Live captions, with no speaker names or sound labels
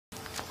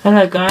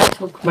Hello guys,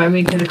 welcome by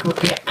me, Killer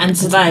Cookie, and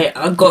today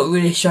I've got to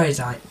really show you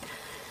something.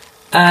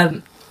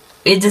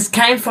 It just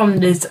came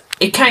from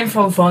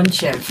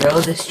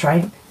Shenfiled, this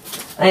train.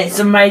 And it's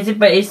amazing,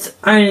 but it's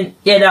only,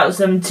 that was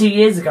 2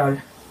 years ago.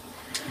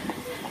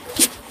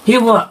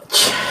 You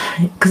watch,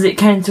 because it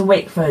came to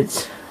Wickford.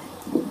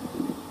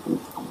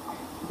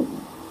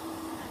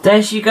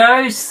 There she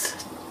goes.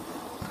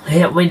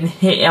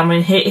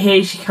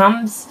 Here she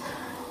comes.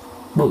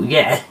 Well,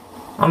 yeah.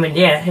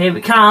 Here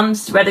it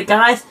comes. Ready,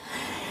 guys?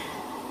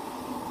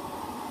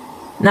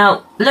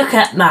 Now, look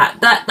at that.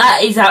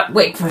 That is at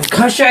Wickford.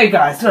 Can I show you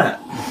guys? Look.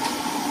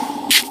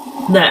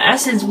 Look,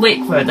 that's his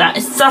Wickford. That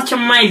is such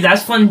amazing.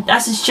 That's fun.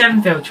 That's a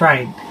Shenfiled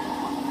train.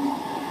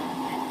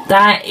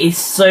 That is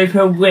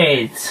super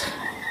weird.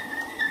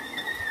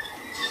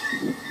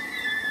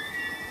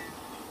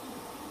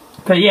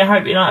 But yeah,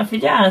 hope you like the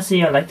video. I'll see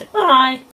you later. Bye.